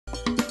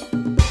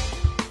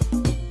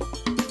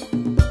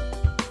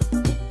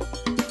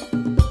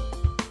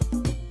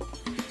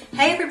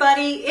Hey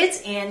everybody, it's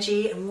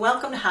Angie and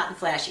welcome to Hot and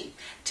Flashy.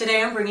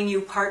 Today I'm bringing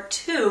you part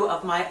 2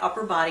 of my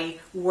upper body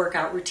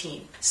workout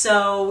routine.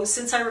 So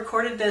since I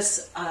recorded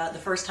this the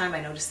first time,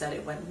 I noticed that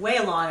it went way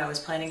long. I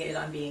was planning it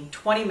on being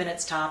 20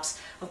 minutes tops.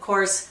 Of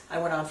course, I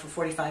went on for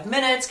 45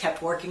 minutes,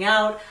 kept working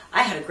out.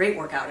 I had a great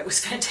workout. It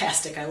was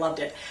fantastic. I loved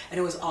it. And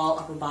it was all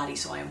upper body,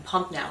 so I am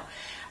pumped now.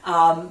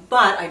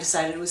 But I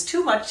decided it was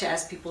too much to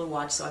ask people to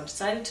watch, so I've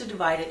decided to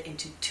divide it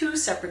into 2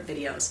 separate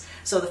videos.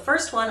 So the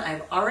first one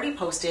I've already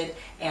posted,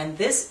 and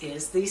this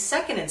is the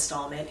second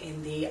installment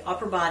in the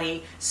upper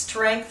body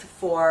strength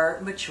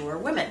for mature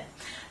women.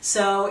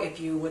 So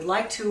if you would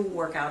like to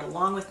work out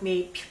along with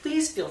me,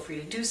 please feel free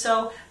to do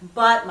so,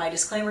 but my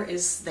disclaimer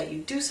is that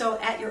you do so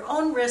at your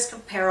own risk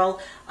of peril.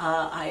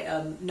 I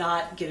am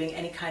not giving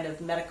any kind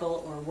of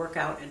medical or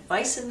workout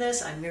advice in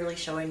this. I'm merely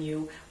showing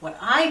you what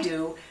I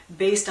do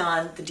based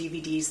on the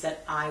DVDs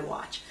that I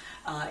watch.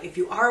 If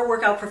you are a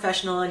workout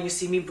professional and you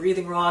see me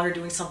breathing wrong or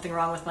doing something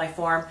wrong with my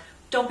form,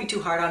 don't be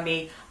too hard on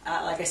me.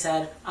 Like I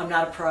said, I'm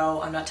not a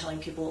pro. I'm not telling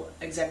people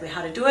exactly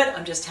how to do it.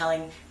 I'm just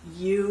telling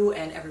you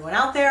and everyone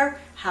out there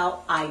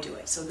how I do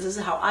it. So this is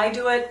how I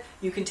do it.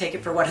 You can take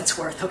it for what it's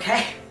worth,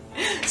 okay?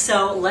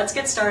 So let's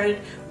get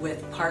started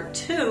with part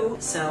 2.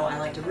 So I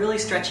like to really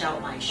stretch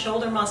out my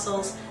shoulder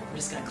muscles. I'm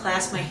just going to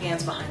clasp my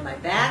hands behind my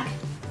back,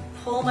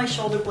 pull my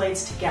shoulder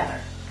blades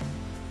together,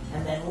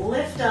 and then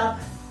lift up.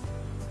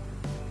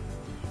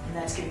 And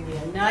that's giving me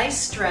a nice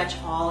stretch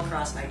all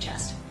across my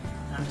chest.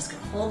 And I'm just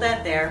going to hold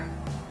that there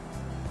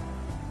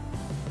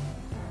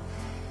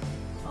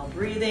while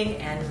breathing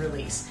and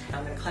release.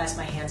 I'm going to clasp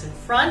my hands in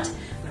front,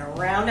 I'm going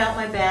to round out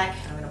my back,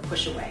 and I'm going to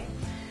push away.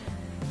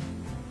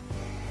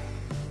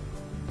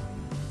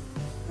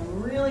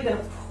 I'm really going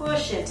to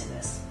push into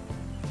this.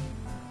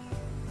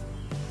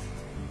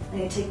 I'm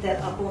going to take that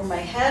up over my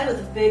head with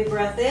a big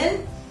breath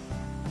in,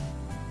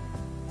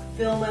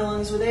 fill my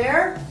lungs with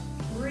air,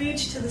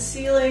 reach to the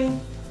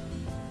ceiling,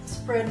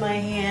 spread my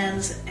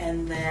hands,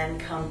 and then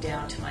come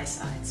down to my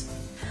sides.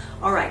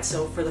 All right,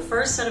 so for the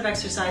first set of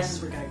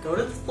exercises, we're going to go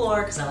to the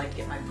floor because I like to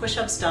get my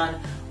push-ups done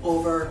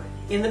over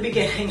in the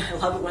beginning. I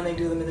love it when they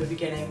do them in the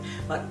beginning,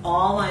 but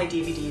all my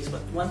DVDs,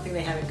 but one thing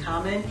they have in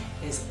common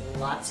is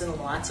lots and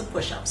lots of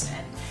push-ups.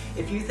 And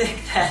if you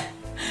think that,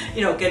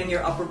 getting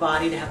your upper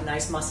body to have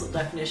nice muscle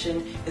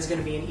definition is going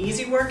to be an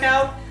easy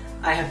workout,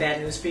 I have bad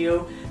news for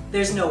you.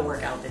 There's no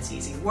workout that's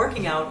easy.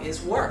 Working out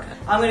is work.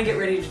 I'm going to get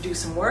ready to do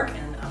some work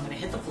and I'm going to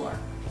hit the floor.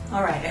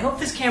 All right, I hope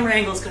this camera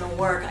angle is going to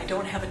work. I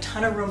don't have a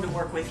ton of room to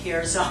work with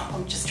here, so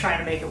I'm just trying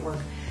to make it work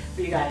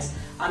for you guys.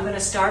 I'm going to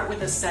start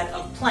with a set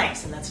of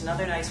planks, and that's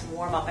another nice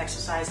warm-up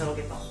exercise that'll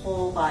get the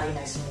whole body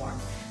nice and warm.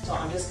 So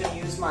I'm just going to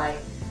use my,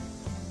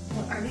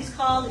 what are these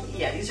called?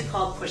 Yeah, these are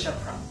called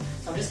push-up pro.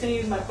 So I'm just going to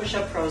use my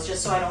push-up pros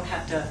just so I don't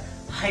have to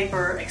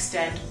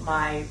hyper-extend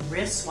my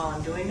wrists while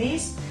I'm doing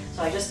these.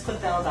 So I just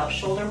put them about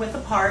shoulder width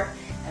apart,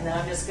 and then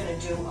I'm just going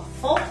to do a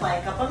full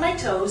plank up on my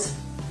toes.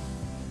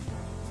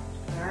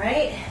 All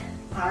right,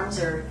 arms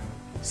are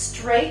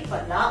straight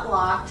but not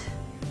locked.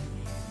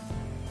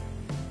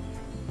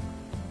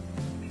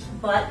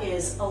 Butt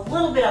is a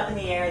little bit up in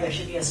the air. There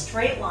should be a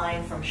straight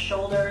line from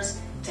shoulders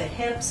to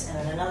hips and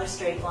then another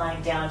straight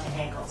line down to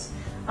ankles.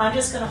 I'm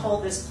just going to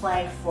hold this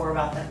plank for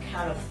about the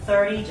count of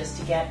 30 just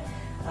to get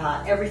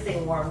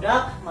everything warmed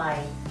up.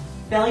 My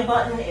belly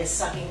button is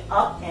sucking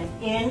up and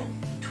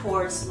in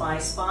towards my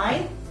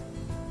spine.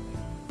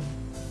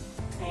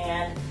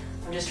 And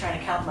I'm just trying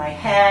to count my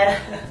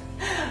head.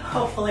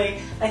 Hopefully,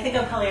 I think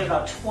I'm probably at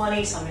about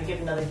 20, so I'm going to give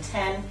another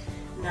 10,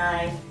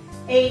 9,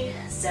 8,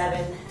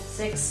 7,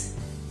 6,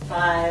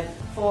 5,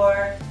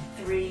 4,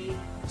 3,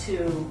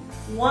 2,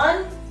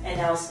 1. And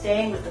now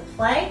staying with the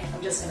plank,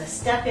 I'm just going to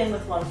step in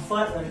with one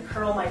foot. I'm going to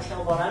curl my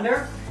tailbone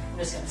under. I'm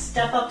just going to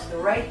step up to the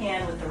right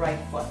hand with the right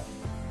foot.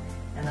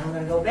 And then I'm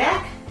going to go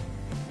back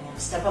and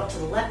step up to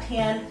the left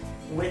hand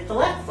with the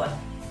left foot.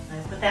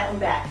 And put that one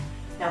back.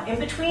 Now in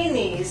between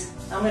these,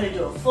 I'm going to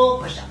do a full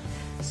push-up.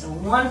 So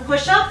one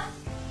push-up,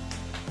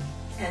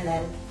 and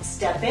then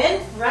step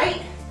in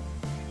right,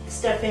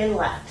 step in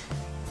left.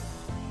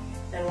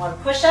 Then one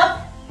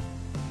push-up,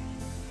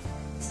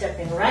 step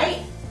in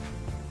right,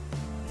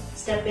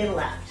 step in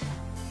left.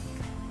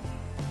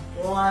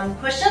 One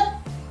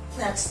push-up,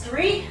 that's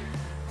 3,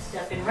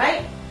 step in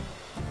right,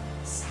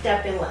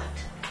 step in left.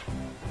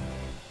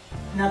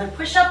 Another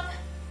push-up,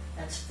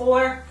 that's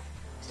 4,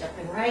 step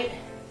in right,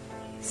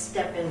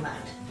 step in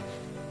left.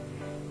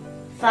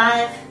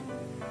 5,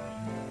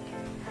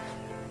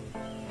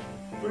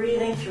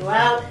 breathing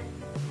throughout.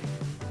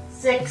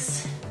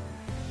 6,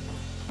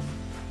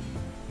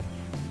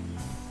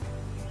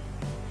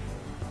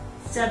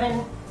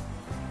 7,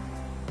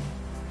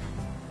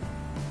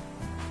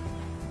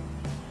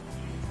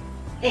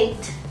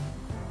 8.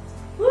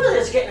 Woo,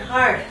 this is getting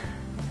hard.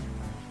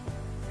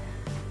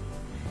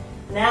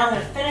 Now I'm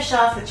going to finish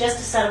off with just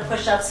a set of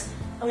push-ups.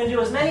 I'm going to do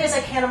as many as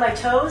I can on my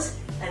toes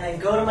and then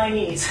go to my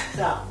knees.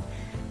 So,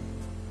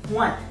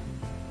 1,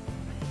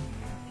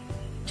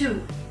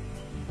 2,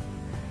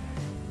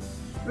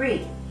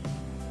 3,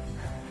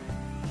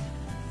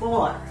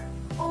 4,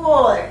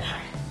 4, they're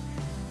tired.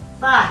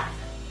 5, I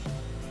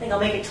think I'll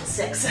make it till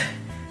 6.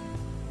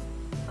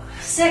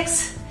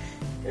 6,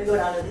 gonna go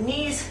down to the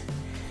knees.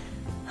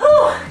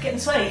 Whew, getting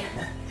sweaty.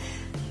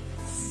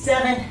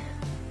 7,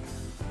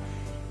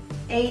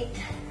 8,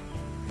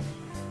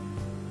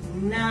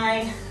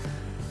 9,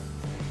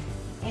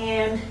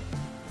 and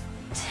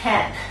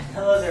 10.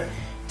 Those are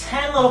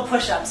 10 little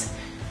push-ups.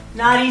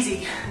 Not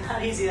easy,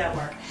 not easy that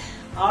work.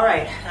 All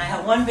right, and I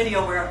have one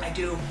video where I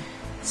do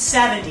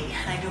 70.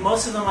 And I do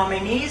most of them on my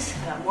knees,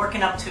 and I'm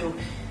working up to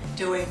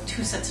doing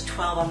 2 sets of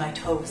 12 on my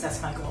toes.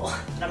 That's my goal,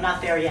 but I'm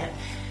not there yet.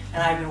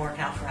 And I've been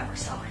working out forever,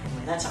 so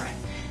anyway, that's all right.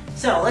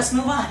 So let's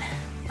move on.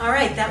 All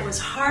right, that was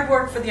hard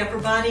work for the upper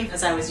body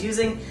because I was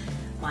using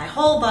my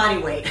whole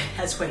body weight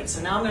as weight.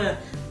 So now I'm gonna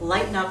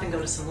lighten up and go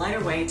to some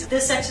lighter weights.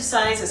 This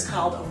exercise is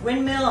called a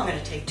windmill. I'm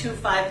gonna take 2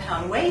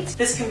 5-pound weights.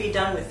 This can be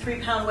done with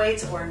 3-pound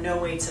weights or no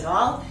weights at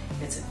all.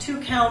 It's a 2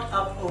 count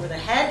up over the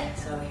head.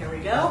 So here we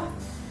go.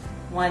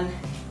 1,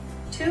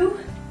 2,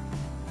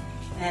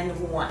 and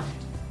 1.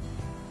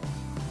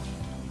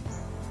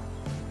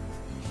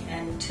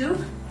 And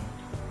 2.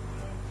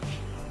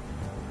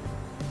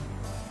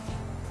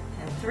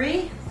 And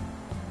 3.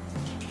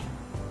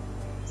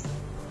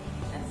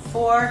 And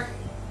 4.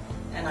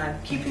 And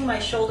I'm keeping my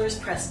shoulders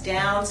pressed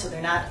down so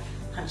they're not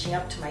hunching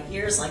up to my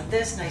ears like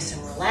this, nice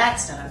and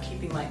relaxed. And I'm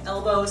keeping my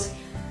elbows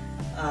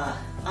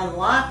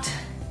unlocked,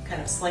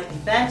 kind of slightly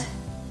bent.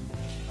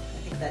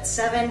 I think that's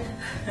 7.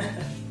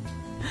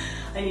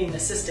 I need an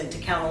assistant to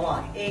count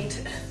along.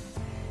 8.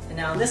 And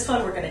now on this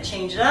one, we're going to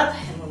change it up.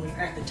 And when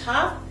we're at the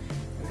top,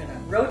 we're going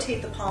to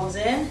rotate the palms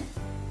in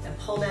and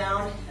pull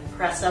down and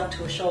press up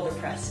to a shoulder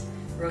press.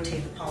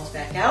 Rotate the palms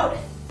back out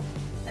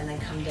and then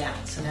come down.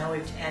 So now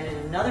we've added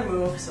another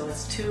move. So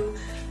it's 2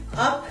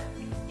 up,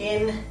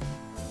 in,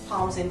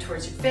 palms in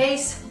towards your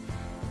face,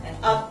 and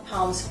up,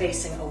 palms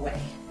facing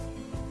away.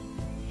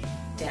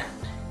 Down.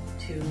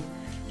 2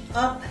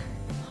 up,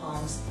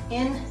 palms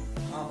in,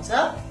 palms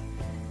up,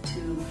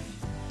 2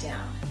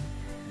 down.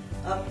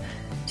 Up,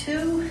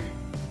 2,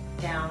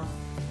 down,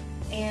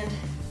 and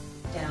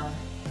down,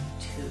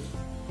 2.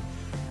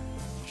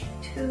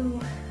 2,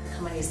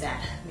 how many is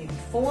that? Maybe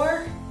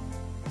 4.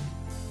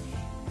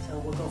 So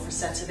we'll go for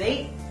sets of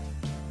 8.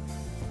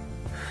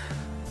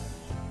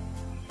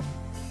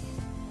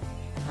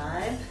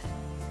 5.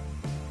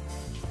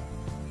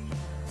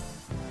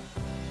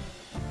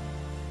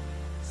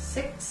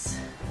 6.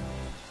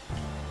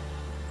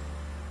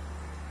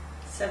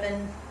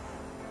 7.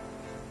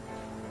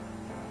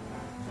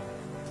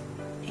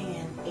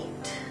 And 8.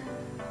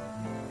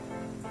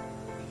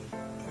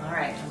 All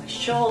right, and my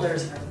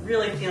shoulders are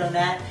really feeling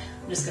that.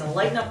 I'm just going to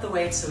lighten up the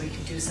weight so we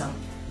can do some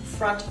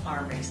front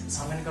arm raises.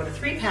 So I'm going to go to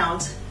 3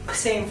 pounds,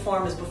 same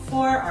form as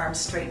before, arms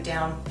straight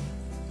down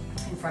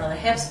in front of the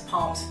hips,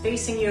 palms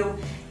facing you,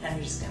 and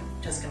I'm just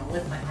going to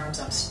lift my arms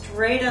up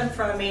straight in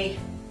front of me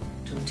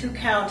to a 2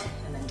 count,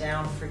 and then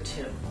down for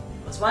 2. It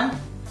was 1,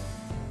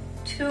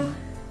 2,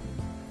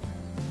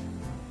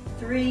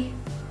 3,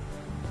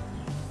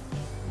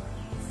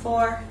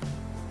 4,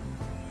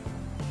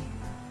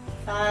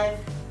 5,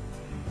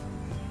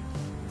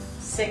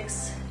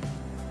 6,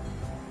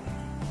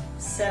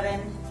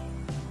 7,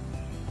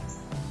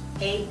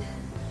 8, and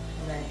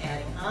then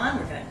adding on,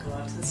 we're going to go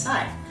out to the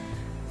side.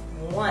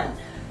 1,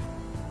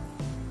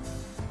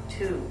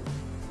 2,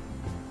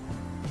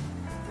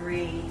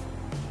 3,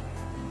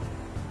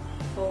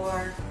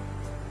 4,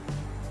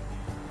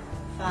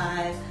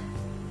 5,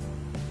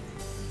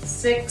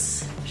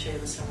 6, I'll show you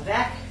this from the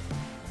back,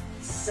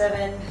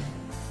 7,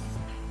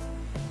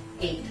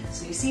 8.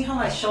 So you see how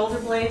my shoulder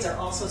blades are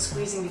also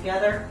squeezing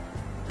together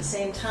at the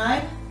same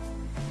time?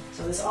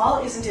 So this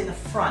all isn't in the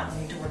front.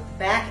 We need to work the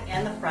back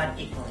and the front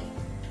equally.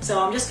 So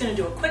I'm just going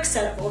to do a quick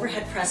set of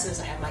overhead presses.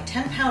 I have my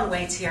 10-pound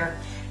weights here,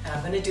 and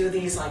I'm going to do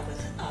these like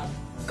with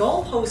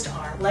goalpost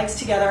arm, legs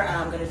together, and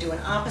I'm going to do an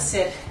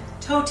opposite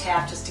toe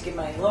tap just to give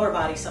my lower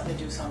body something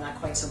to do so I'm not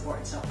quite so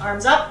bored. So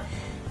arms up,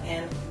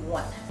 and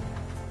 1,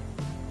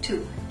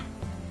 2,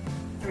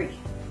 3,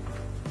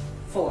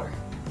 4,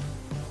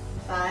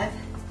 5,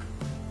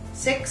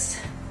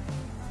 6,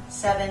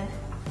 7,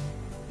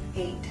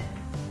 8,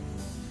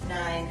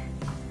 9,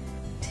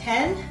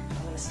 10.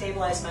 I'm going to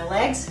stabilize my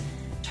legs,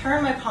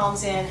 turn my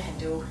palms in, and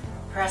do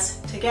press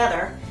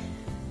together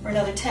for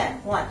another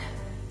 10. 1,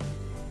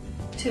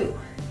 2,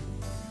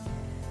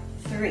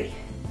 3,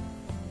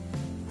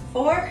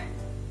 4,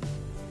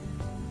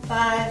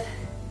 5,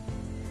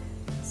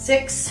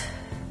 6,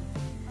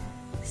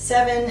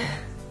 7,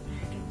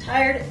 getting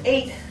tired,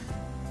 8,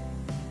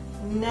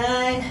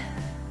 9,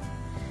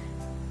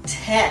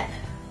 10.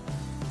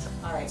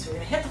 All right, so we're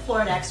going to hit the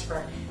floor next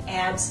for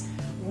abs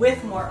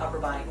with more upper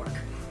body work.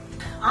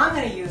 I'm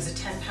going to use a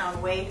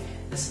 10-pound weight.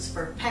 This is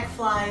for pec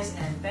flies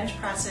and bench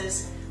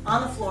presses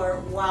on the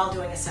floor while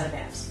doing a set of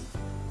abs.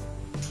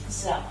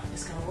 So I'm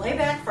just going to lay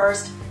back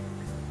first.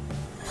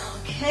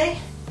 Okay.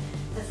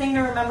 The thing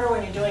to remember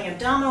when you're doing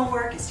abdominal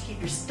work is to keep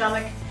your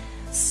stomach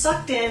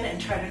sucked in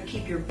and try to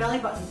keep your belly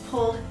button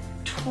pulled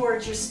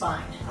towards your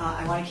spine.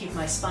 I want to keep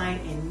my spine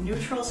in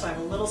neutral, so I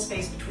have a little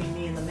space between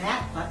me and the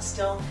mat, but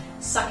still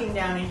sucking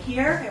down in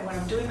here. And when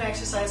I'm doing my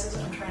exercises,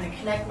 I'm trying to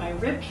connect my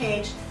rib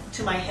cage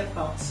to my hip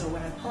bones. So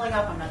when I'm pulling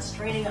up, I'm not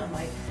straining on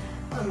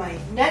my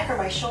neck or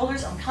my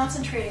shoulders. I'm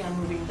concentrating on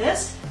moving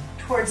this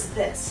towards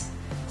this.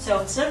 So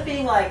instead of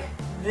being like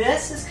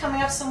this is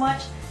coming up so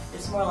much,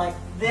 it's more like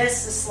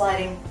this is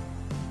sliding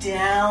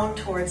down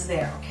towards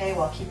there, okay?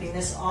 While keeping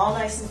this all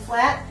nice and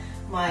flat.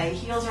 My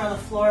heels are on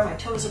the floor, my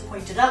toes are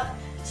pointed up,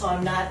 so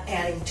I'm not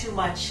adding too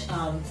much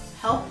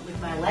help with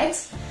my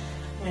legs.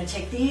 I'm going to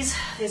take these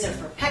are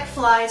for pec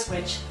flies,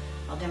 which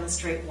I'll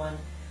demonstrate one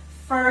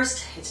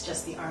first. It's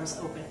just the arms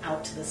open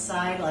out to the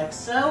side like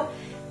so,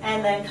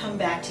 and then come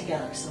back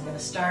together. So I'm going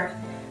to start,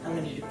 I'm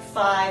going to do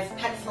 5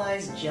 pec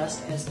flies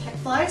just as pec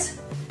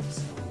flies.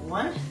 So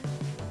 1,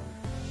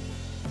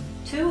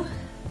 2,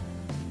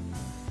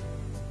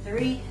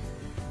 3,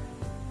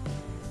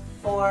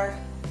 4,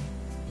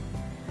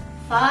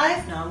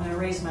 5. Now I'm going to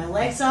raise my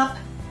legs up.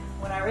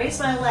 When I raise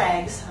my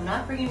legs, I'm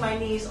not bringing my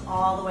knees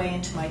all the way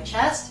into my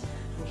chest.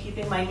 I'm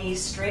keeping my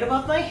knees straight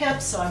above my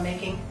hips, so I'm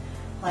making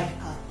like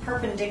a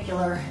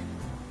perpendicular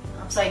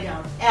upside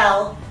down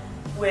L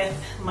with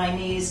my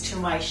knees to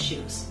my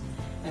shoes.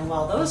 And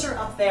while those are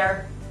up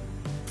there,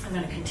 I'm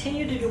going to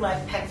continue to do my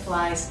pec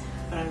flies,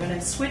 but I'm going to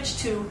switch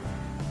to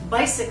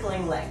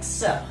bicycling legs.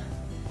 So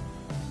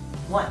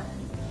 1,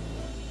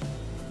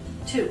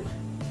 2,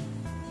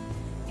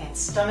 and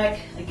stomach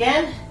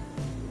again,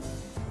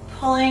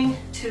 pulling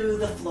to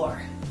the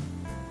floor.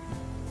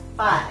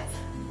 5,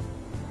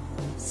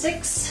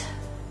 6,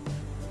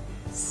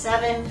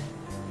 7,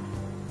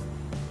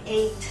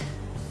 8,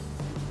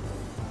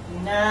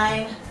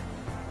 9,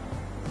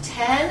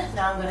 10.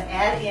 Now I'm going to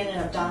add in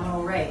an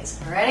abdominal raise.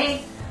 Ready?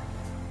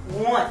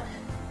 1,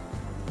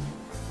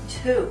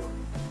 2,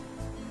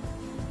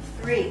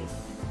 3,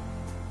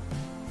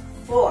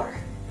 4,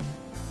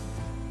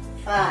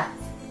 5,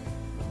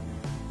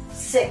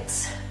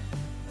 6,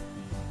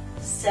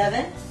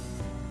 7,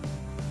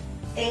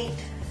 8,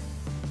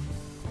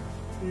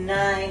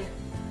 9,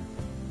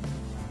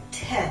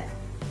 10.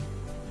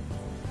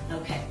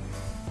 Okay.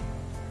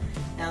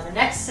 Now the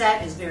next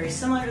set is very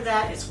similar to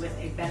that. It's with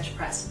a bench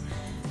press.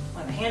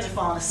 My hands are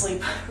falling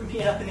asleep from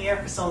being up in the air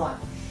for so long.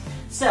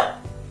 So,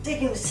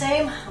 taking the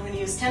same, I'm going to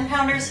use 10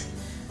 pounders.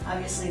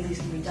 Obviously these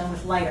can be done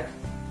with lighter.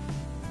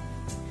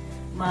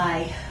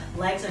 My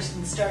legs are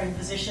in starting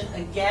position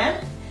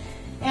again,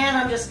 and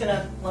I'm just going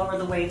to lower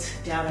the weights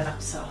down and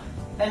up. So,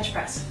 bench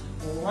press.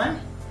 1,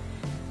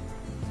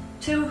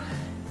 2,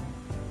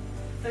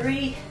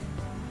 3,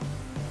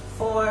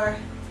 4,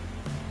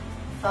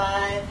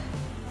 5,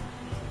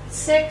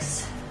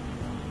 6,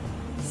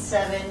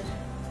 7,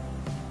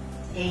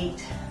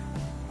 8,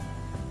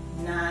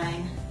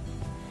 9,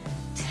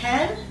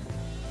 10.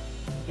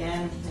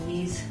 Again, the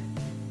knees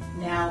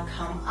now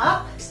come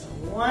up. So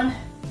 1,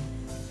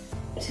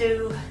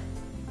 2,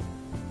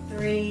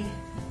 3,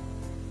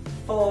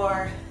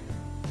 4,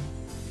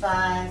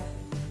 5,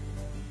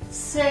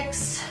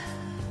 6,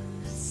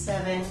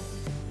 7,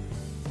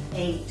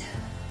 8,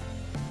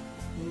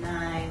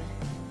 9,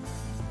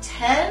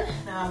 10.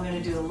 Now I'm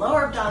going to do the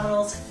lower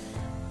abdominals,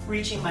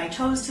 reaching my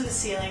toes to the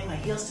ceiling, my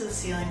heels to the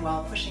ceiling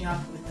while pushing up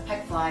with the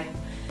pec fly.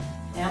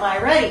 Am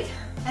I ready?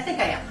 I think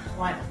I am.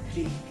 Why not?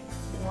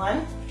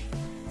 1,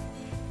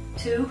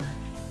 2,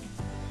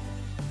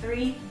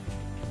 3,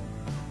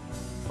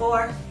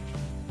 4,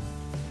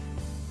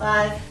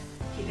 5,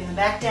 keeping the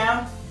back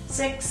down,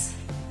 6,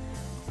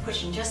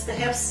 pushing just the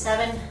hips,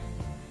 7,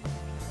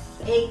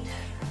 8,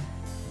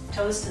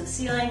 toes to the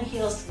ceiling,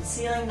 heels to the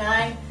ceiling,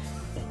 9,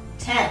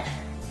 10.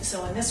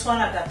 So in this one,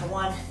 I've got the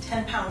 1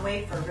 10-pound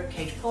weight for a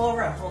ribcage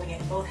pullover. I'm holding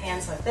it in both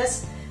hands like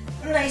this,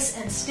 nice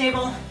and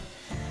stable.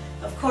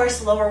 Of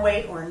course, lower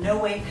weight or no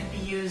weight could be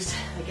used.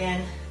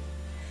 Again,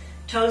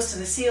 toes to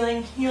the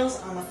ceiling, heels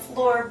on the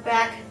floor,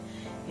 back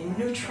in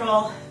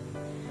neutral,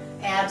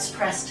 abs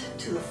pressed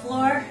to the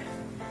floor.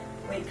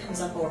 Weight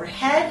comes up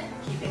overhead,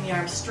 keeping the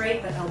arms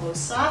straight but elbows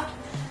soft.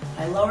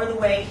 I lower the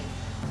weight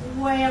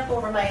way up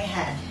over my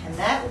head, and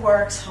that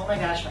works, oh my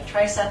gosh, my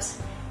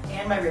triceps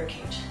and my rib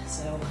cage.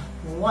 So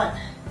 1,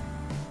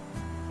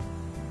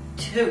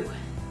 2,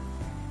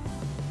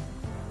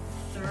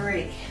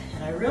 3,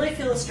 and I really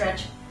feel the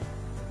stretch.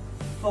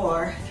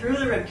 4, through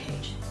the rib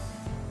cage.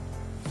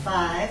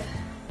 5,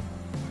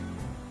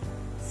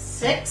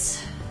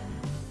 6,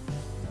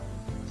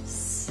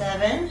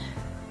 7,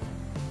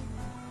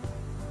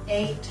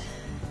 8,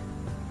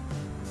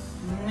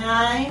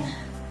 9,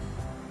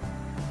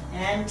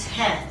 and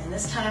 10. And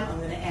this time I'm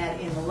going to add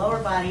in the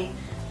lower body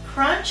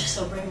crunch,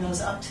 so bring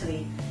those up to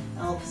the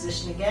L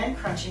position again,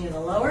 crunching in the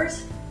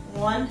lowers.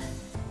 1,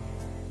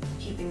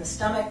 keeping the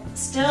stomach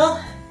still,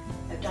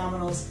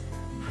 abdominals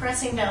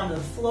pressing down to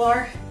the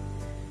floor.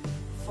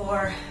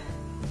 4,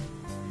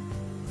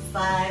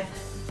 5,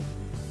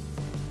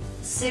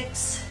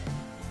 6,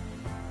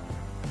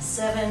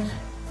 7,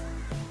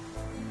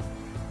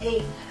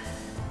 8,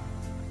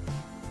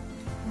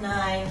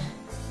 9,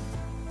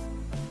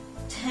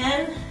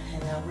 10,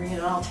 and now I'll bring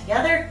it all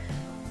together.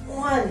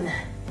 1,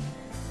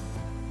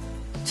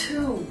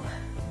 2,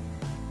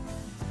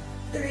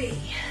 3,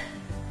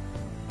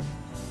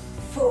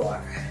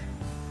 4,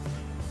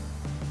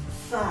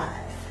 5,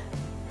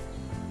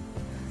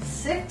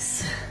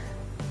 6,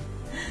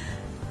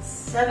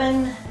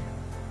 7,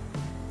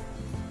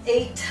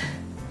 8.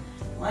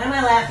 Why am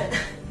I laughing?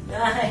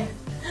 9.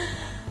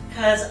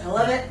 Because I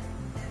love it.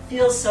 It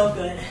feels so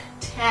good.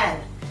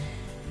 10.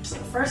 So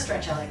the first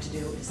stretch I like to do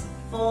is the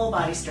full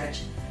body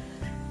stretch.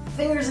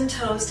 Fingers and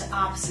toes to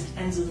opposite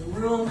ends of the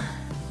room.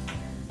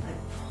 I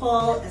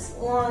pull as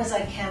long as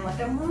I can, like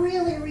I'm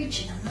really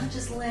reaching. I'm not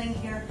just laying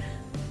here,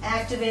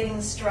 activating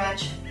the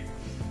stretch.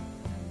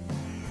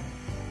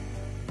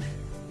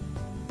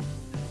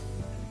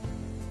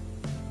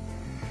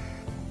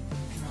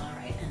 All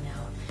right, and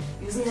now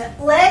using that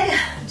leg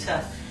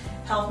to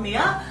help me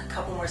up. A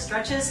couple more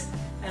stretches,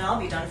 and I'll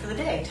be done for the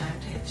day. Time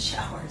to hit the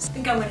showers. I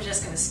think I'm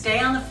just going to stay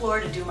on the floor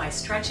to do my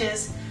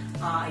stretches.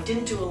 I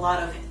didn't do a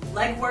lot of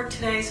leg work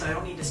today, so I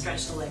don't need to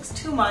stretch the legs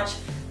too much,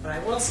 but I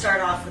will start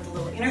off with a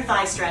little inner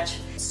thigh stretch.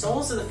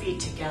 Soles of the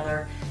feet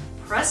together,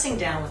 pressing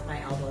down with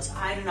my elbows.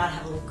 I do not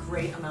have a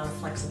great amount of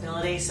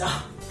flexibility, so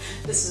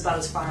this is about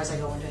as far as I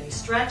go into any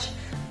stretch.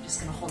 I'm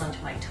just going to hold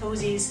onto my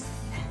toesies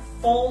and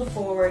fold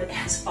forward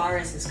as far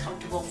as is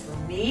comfortable for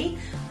me.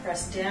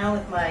 Press down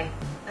with my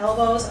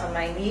elbows on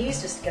my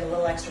knees just to get a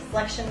little extra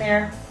flexion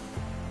there.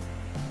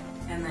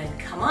 And then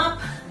come up.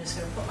 I'm just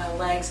going to put my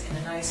legs in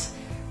a nice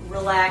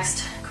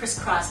relaxed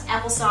crisscross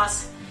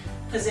applesauce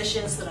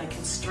position so that I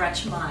can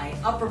stretch my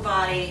upper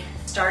body,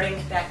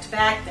 starting back to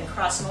back, then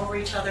cross them over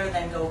each other,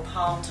 then go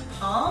palm to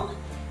palm,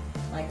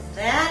 like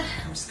that.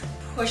 I'm just going to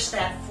push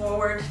that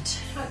forward,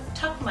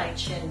 tuck my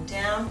chin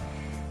down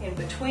in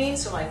between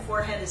so my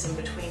forehead is in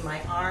between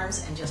my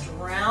arms, and just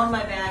round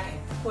my back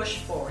and push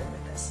forward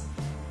with this.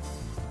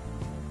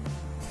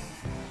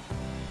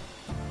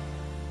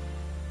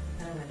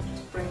 And I'm going to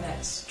just bring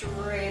that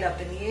straight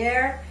up in the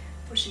air,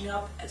 pushing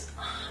up as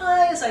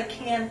high as I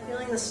can,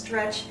 feeling the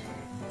stretch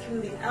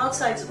through the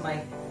outsides of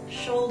my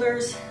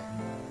shoulders.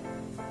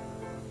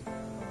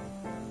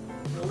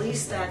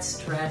 Release that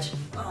stretch.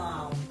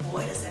 Oh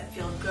boy, does that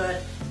feel good.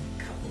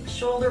 A couple of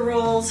shoulder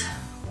rolls.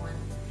 1,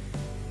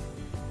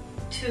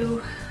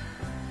 2,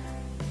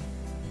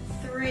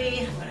 3.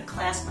 I'm going to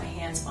clasp my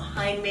hands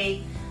behind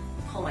me,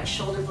 pull my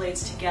shoulder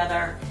blades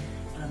together,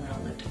 and I'm going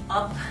to lift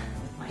up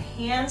with my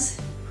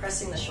hands,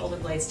 pressing the shoulder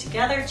blades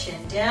together,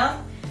 chin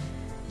down.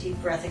 Deep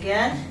breath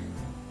again.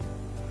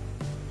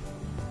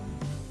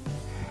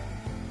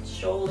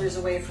 Shoulders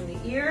away from the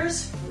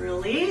ears.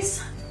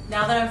 Release.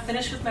 Now that I'm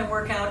finished with my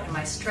workout and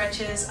my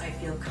stretches, I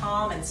feel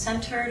calm and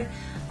centered.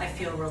 I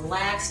feel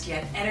relaxed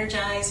yet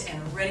energized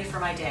and ready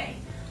for my day.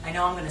 I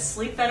know I'm going to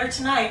sleep better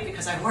tonight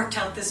because I worked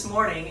out this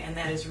morning, and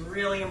that is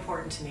really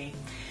important to me.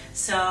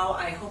 So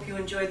I hope you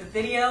enjoyed the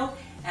video.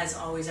 As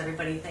always,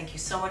 everybody, thank you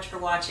so much for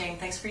watching.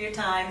 Thanks for your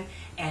time,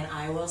 and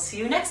I will see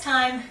you next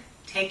time.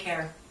 Take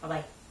care.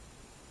 Bye-bye.